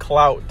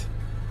clout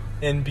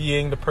in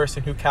being the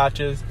person who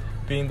catches,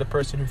 being the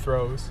person who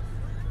throws.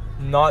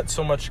 Not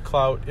so much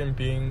clout in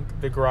being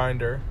the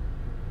grinder.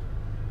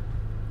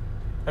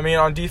 I mean,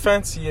 on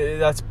defense,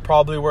 that's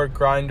probably where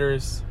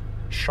grinders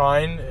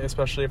shine,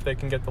 especially if they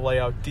can get the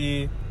layout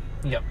D.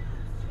 Yep.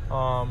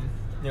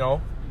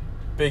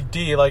 Big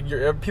D, like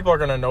people are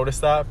going to notice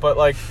that. But,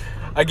 like,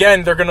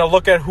 again, they're going to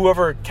look at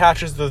whoever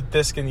catches the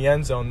disc in the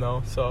end zone,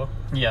 though. So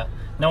yeah.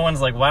 No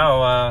one's like,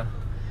 wow,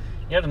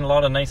 you had a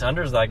lot of nice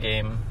unders that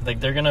game. Like,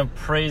 they're going to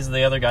praise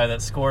the other guy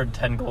that scored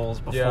 10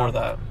 goals before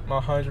that.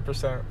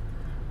 100%.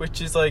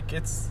 Which is, like,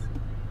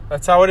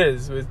 that's how it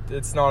is.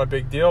 It's not a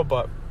big deal,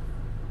 but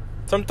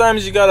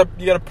sometimes you gotta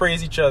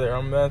praise each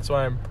other. That's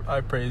why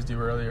I praised you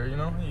earlier,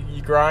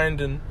 You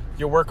grind and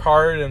you work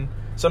hard, and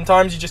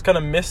sometimes you just kind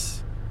of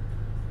miss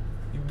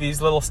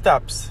these little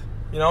steps.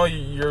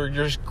 You're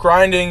just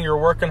grinding, you're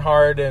working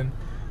hard, and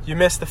you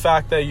miss the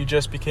fact that you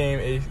just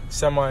became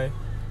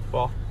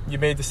you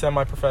made the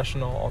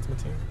semi-professional Ultimate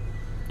Team.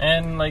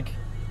 And, like,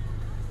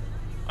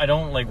 I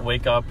don't, like,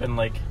 wake up and,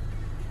 like,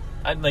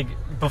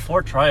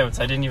 before tryouts,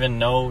 I didn't even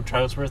know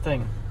tryouts were a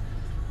thing.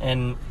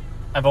 And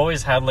I've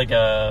always had, like,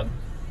 a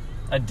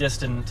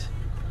distant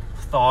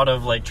thought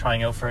of, like,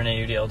 trying out for an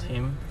AUDL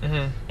team.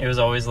 Mm-hmm. It was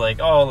always like,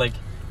 oh, like,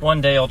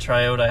 one day I'll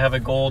try out. I have a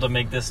goal to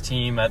make this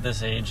team at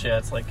this age. Yeah,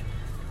 it's like,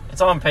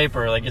 it's on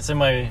paper. Like, it's in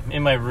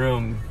my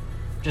room,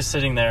 just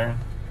sitting there.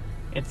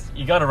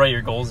 You got to write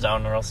your goals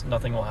down, or else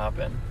nothing will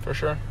happen. For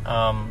sure.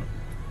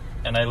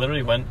 And I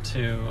literally went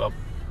to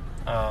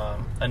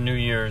a New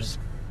Year's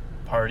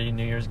party,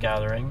 New Year's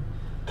gathering,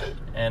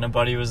 and a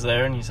buddy was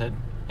there, and he said,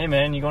 "Hey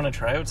man, you going to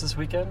tryouts this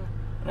weekend?"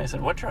 And I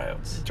said, "What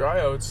tryouts?"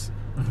 Tryouts.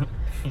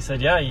 He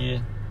said, "Yeah,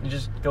 you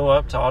just go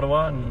up to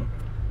Ottawa and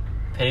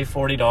pay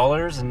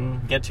 $40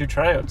 and get 2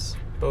 tryouts."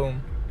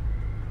 Boom.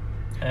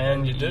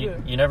 And you did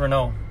it. You never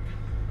know.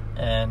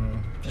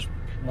 And just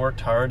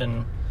worked hard,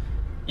 and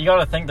you got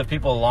to thank the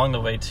people along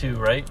the way too,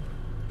 right?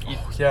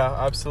 Yeah,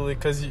 absolutely.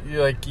 Because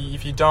like,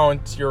 if you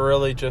don't, you're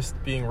really just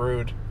being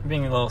rude,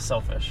 being a little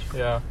selfish.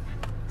 Yeah.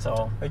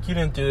 So like, you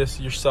didn't do this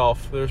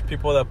yourself. There's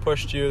people that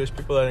pushed you. There's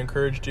people that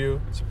encouraged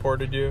you,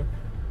 supported you,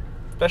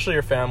 especially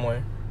your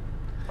family.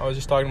 I was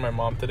just talking to my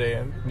mom today,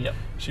 and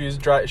she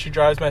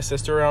drives my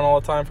sister around all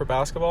the time for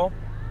basketball.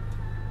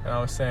 And I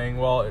was saying,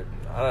 well,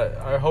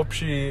 I hope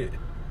she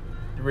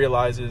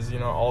realizes,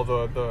 all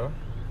the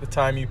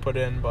time you put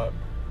in, but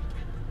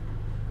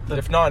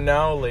if not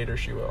now, later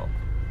she will.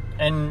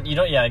 And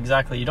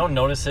exactly. You don't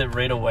notice it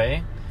right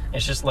away.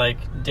 It's just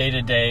like day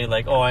to day,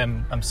 like, oh,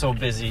 I'm so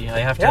busy. I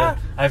have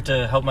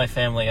to help my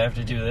family. I have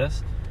to do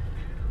this.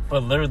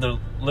 But the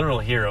literal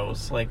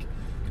heroes, like,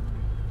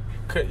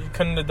 you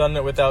couldn't have done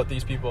it without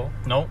these people.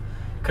 No,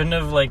 couldn't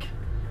have like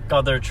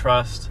got their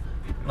trust,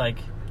 like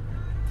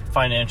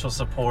financial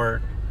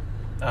support,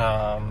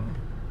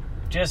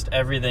 just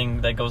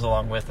everything that goes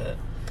along with it.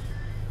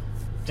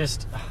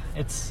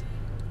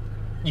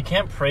 You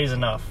can't praise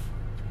enough.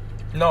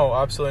 No,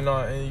 absolutely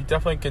not. And you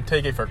definitely can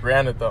take it for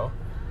granted, though.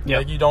 Yeah.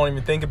 Like, you don't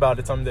even think about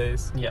it some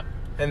days. Yeah.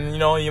 And,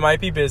 you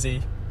might be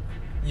busy.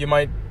 You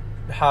might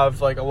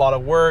have, like, a lot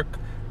of work,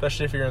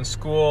 especially if you're in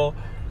school.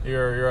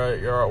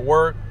 You're at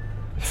work.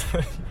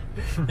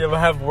 You ever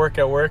have work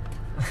at work?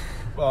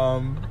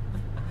 But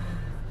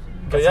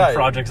some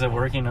projects at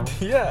work,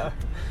 Yeah.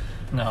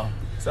 No.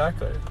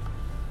 Exactly.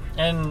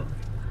 And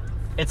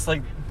it's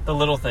like the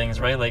little things,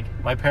 right? Like,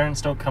 my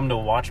parents don't come to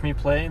watch me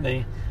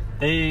play.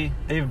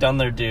 They've done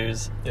their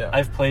dues. Yeah.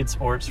 I've played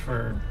sports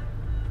for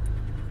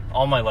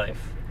all my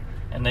life,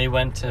 and they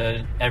went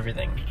to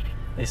everything.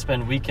 They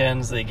spent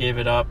weekends. They gave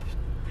it up.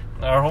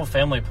 Our whole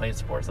family played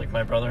sports, like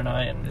my brother and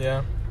I,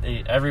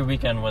 and every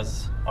weekend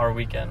was our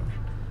weekend.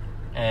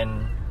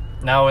 And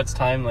now it's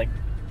time, like,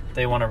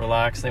 they want to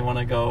relax. They want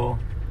to go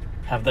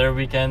have their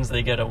weekends.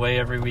 They get away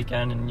every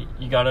weekend, and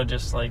you gotta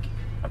just, like,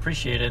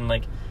 appreciate it and,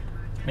 like,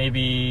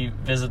 maybe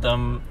visit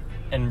them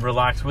and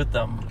relax with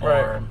them,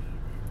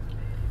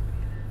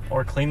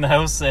 or clean the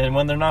house and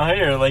when they're not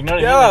here, like,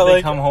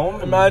 they come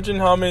home. Imagine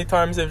how many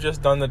times they've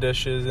just done the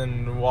dishes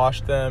and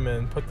washed them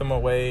and put them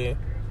away.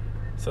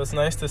 So it's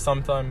nice to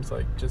sometimes,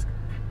 like, just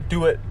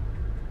do it.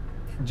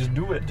 Just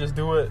do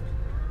it.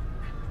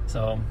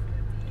 So,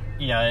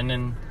 yeah, and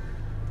then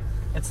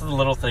it's the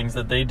little things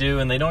that they do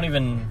and they don't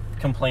even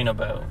complain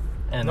about.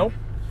 And nope.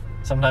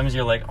 Sometimes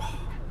you're like, oh,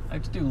 I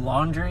have to do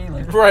laundry,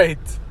 like, right.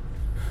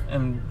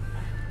 And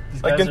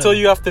like, until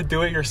you have to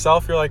do it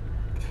yourself, you're like,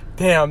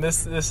 damn,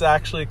 this is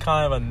actually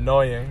kind of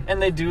annoying.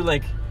 And they do,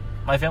 like,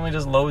 my family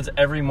does loads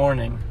every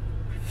morning.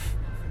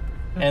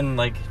 And,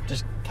 like,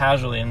 just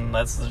casually, and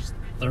that's just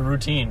the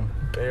routine.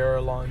 Bare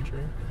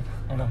laundry.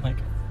 And I'm like,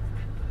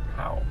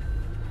 how?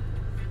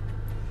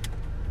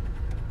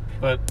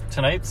 But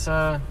tonight's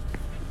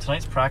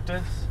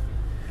practice,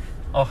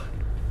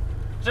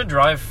 to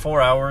drive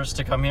 4 hours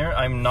to come here,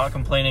 I'm not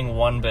complaining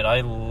one bit.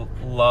 I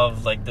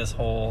love, like, this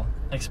whole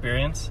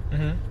experience.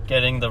 Mm-hmm.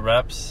 Getting the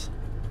reps.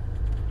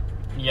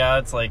 Yeah,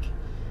 it's like,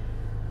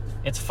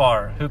 it's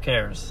far. Who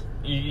cares?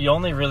 You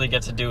only really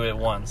get to do it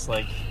once.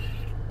 Like,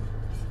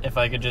 if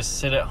I could just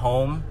sit at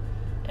home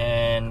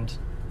and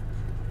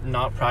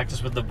not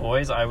practice with the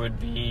boys, I would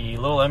be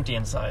a little empty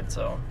inside,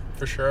 so.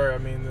 For sure. I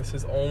mean, this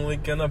is only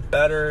gonna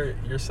better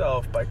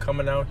yourself by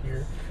coming out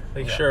here.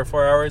 Like, sure,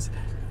 4 hours,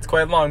 it's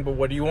quite long, but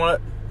what do you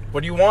want?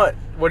 What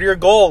are your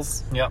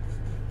goals? Yep.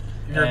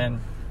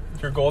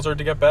 Your goals are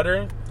to get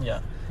better?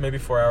 Yeah. Maybe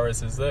 4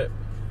 hours is it.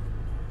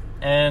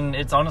 And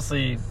it's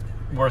honestly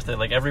worth it.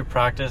 Like, every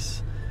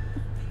practice,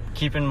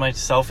 keeping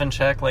myself in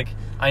check. Like,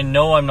 I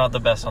know I'm not the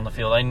best on the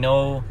field. I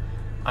know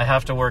I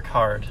have to work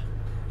hard.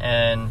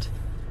 And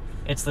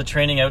it's the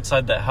training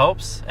outside that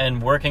helps.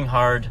 And working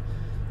hard,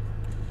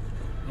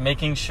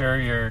 making sure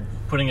you're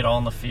putting it all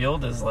in the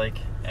field is, like,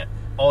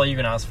 all you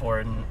can ask for.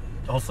 And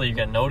hopefully you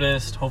get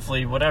noticed.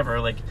 Hopefully whatever.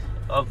 Like,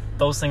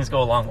 those things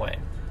go a long way.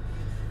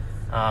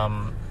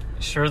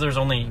 Sure, there's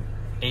only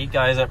 8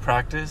 guys at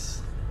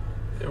practice.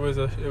 It was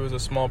a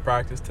small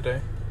practice today.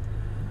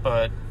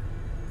 But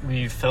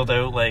we filled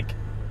out, like,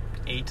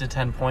 8 to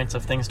 10 points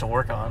of things to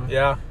work on.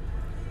 Yeah.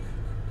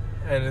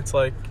 And it's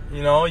like,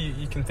 you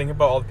can think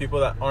about all the people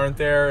that aren't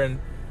there and,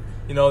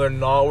 they're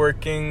not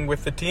working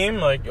with the team.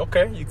 Like,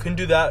 okay, you can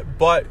do that.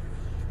 But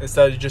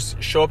instead, you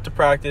just show up to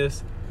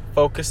practice,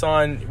 focus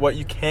on what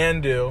you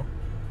can do,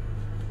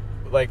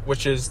 like,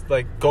 which is,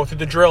 like, go through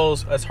the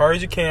drills as hard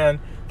as you can,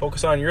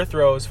 focus on your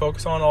throws,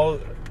 focus on all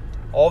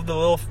of the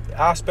little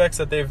aspects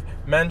that they've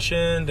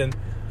mentioned and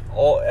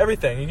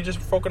everything. You can just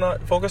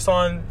focus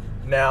on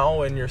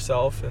now and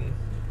yourself, and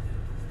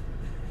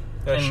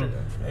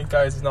 8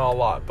 guys is not a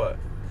lot, but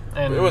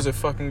it was a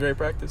fucking great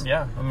practice.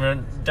 Yeah, I mean, we're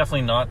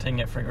definitely not taking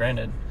it for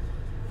granted.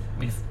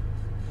 We've,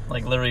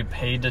 like, literally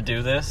paid to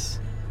do this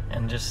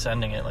and just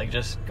sending it. Like,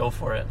 just go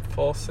for it.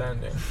 Full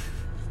sending.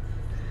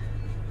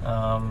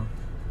 And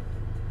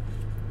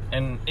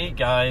 8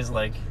 guys,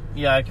 like,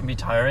 yeah, it can be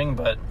tiring,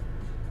 but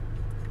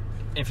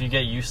if you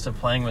get used to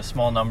playing with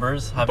small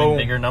numbers, having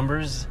bigger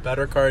numbers,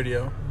 better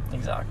cardio.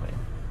 Exactly.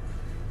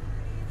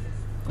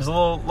 It was a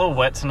little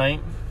wet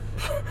tonight.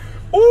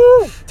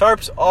 Ooh!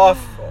 Tarps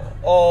off.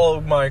 Oh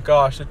my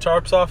gosh, the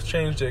tarps off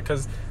changed it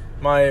because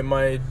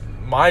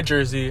my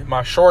jersey,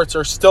 my shorts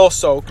are still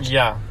soaked.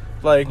 Yeah,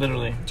 like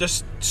literally,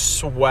 just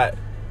sweat.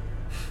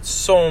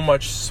 So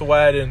much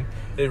sweat, and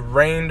it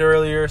rained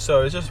earlier,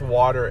 so it's just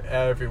water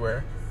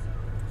everywhere.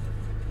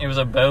 It was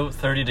about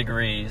 30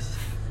 degrees,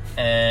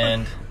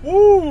 and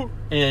woo!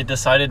 It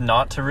decided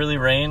not to really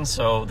rain,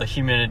 so the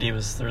humidity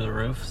was through the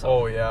roof. So.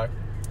 Oh yeah,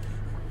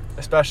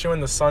 especially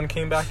when the sun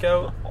came back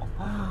out,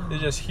 it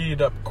just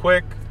heated up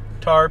quick.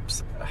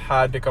 Tarps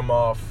had to come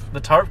off. The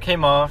tarp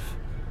came off.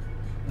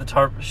 The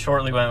tarp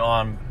shortly went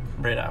on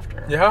right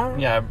after. Yeah?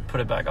 Yeah, I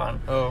put it back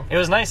on. Oh. It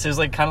was nice. It was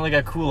like kind of like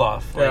a cool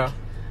off. Like, yeah.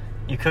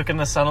 You cook in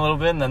the sun a little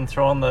bit and then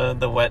throw on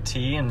the wet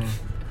tea and...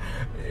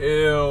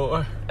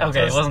 Ew.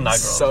 Okay, it wasn't that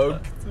gross.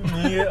 Soaked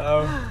me.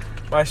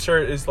 My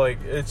shirt is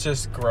like, it's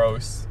just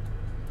gross.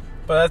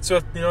 But that's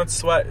what, it's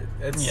sweat.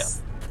 It's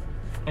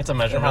a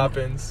measurement. It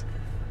happens.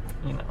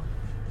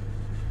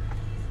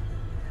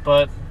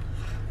 But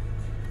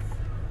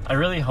I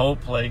really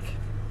hope, like,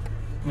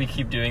 we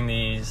keep doing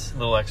these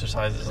little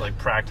exercises, like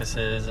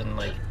practices, and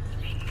like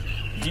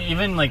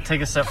even like take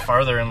a step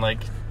farther and like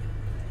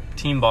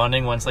team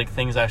bonding once like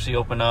things actually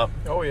open up.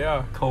 Oh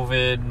yeah.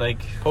 COVID,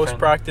 like post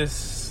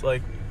practice,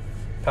 like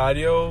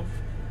patio.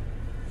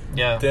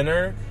 Yeah.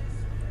 Dinner,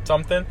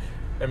 something.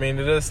 I mean,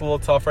 it is a little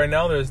tough right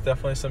now. There's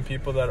definitely some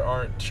people that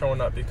aren't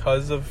showing up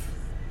because of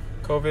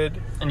COVID.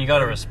 And you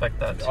gotta respect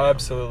that too. Oh,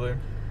 absolutely.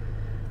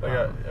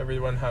 Like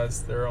everyone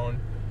has their own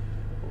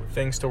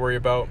things to worry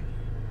about.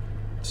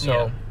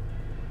 So,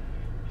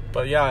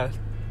 but yeah,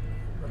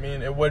 I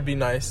mean, it would be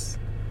nice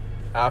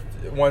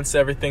once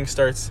everything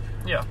starts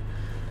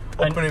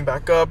opening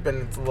back up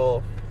and it's a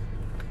little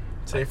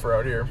safer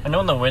out here. I know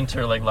in the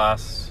winter, like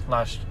last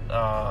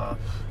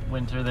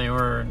winter, they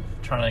were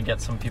trying to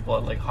get some people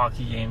at like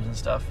hockey games and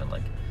stuff, and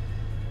like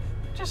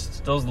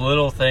just those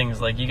little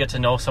things, like you get to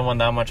know someone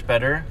that much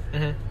better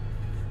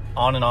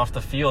on and off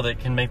the field. It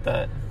can make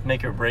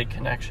or break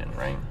connection,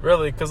 right?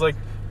 Really, because like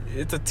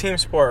it's a team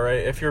sport,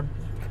 right? If you're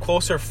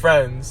closer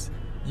friends,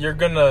 you're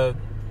gonna,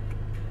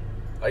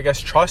 I guess,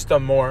 trust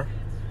them more.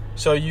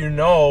 So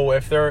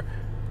if they're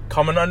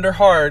coming under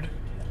hard,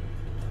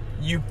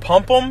 you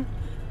pump them,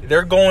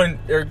 they're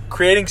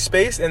creating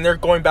space and they're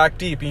going back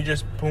deep, and you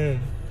just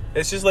boom.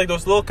 It's just like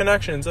those little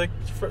connections, like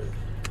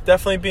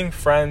definitely being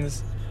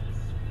friends,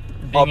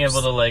 being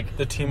able to like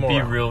the team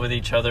be real with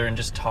each other and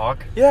just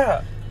talk.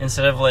 Yeah.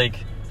 Instead of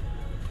like,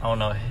 I don't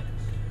know,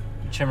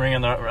 chimmering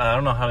in the, I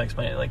don't know how to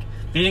explain it, like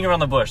beating around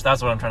the bush.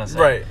 That's what I'm trying to say.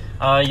 Right.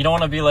 You don't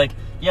want to be like,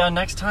 yeah,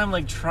 next time,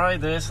 like, try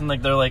this. And,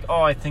 like, they're like,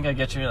 oh, I think I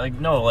get you. Like,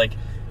 no, like,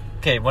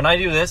 okay, when I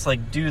do this,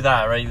 like, do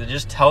that, right?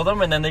 Just tell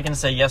them, and then they can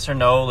say yes or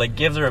no. Like,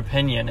 give their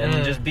opinion, and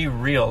then just be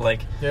real.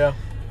 Like, yeah.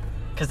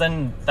 Because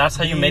then that's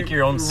how you make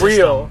your own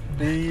system.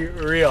 Be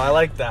real. I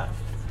like that.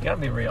 You gotta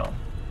be real.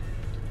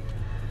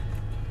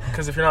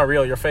 Because if you're not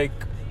real, you're fake.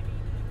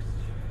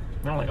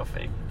 I don't want to go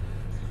fake.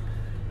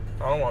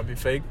 I don't want to be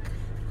fake.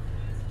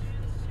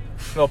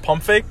 No,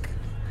 pump fake?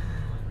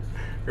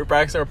 You're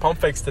practicing our pump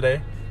fakes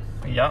today.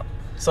 Yeah.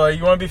 So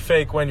you want to be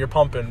fake when you're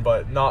pumping,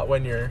 but not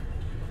when you're...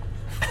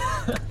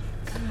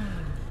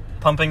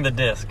 pumping the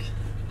disc.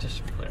 Just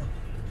to be clear.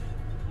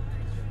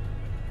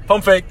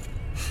 Pump fake.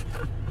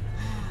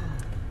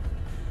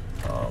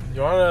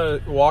 You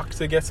want to walk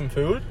to get some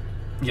food?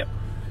 Yep.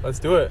 Let's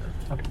do it.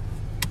 Okay.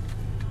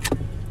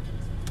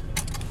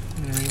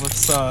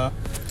 Let's, Are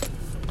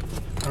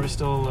we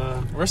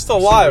still... We're still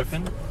live.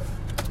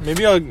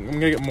 Maybe I'm going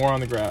to get more on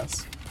the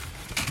grass.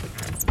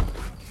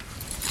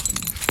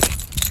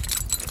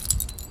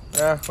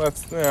 Yeah, I'm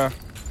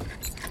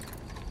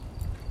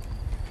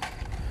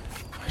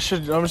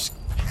just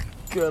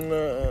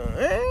gonna...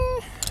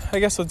 I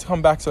guess we'll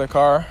come back to the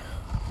car.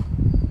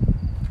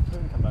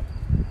 Come back.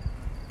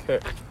 Okay.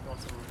 You want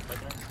some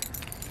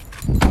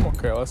bacon?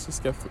 Okay, let's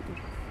just get food.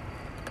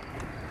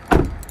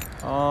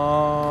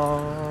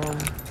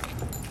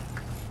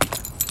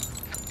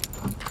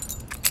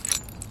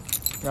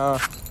 Nah.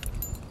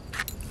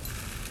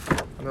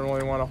 I don't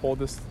really want to hold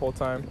this the whole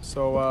time,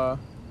 so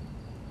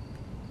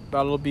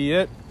that'll be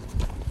it.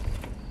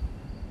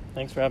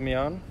 Thanks for having me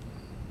on.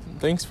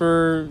 Thanks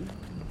for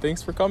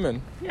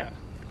coming. Yeah.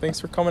 Thanks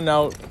for coming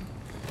out,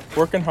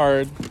 working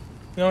hard,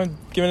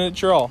 giving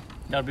it your all.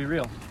 Gotta be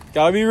real.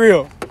 Gotta be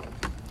real.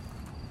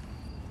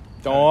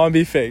 Don't want to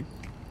be fake.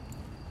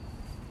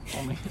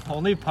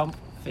 Only pump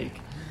fake.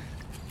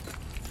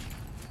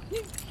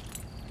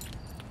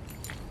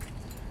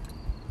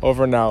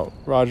 Over and out.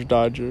 Roger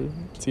Dodger.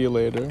 See you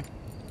later.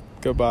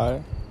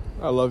 Goodbye.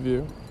 I love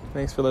you.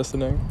 Thanks for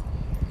listening.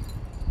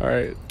 All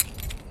right.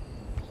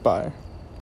 Bye.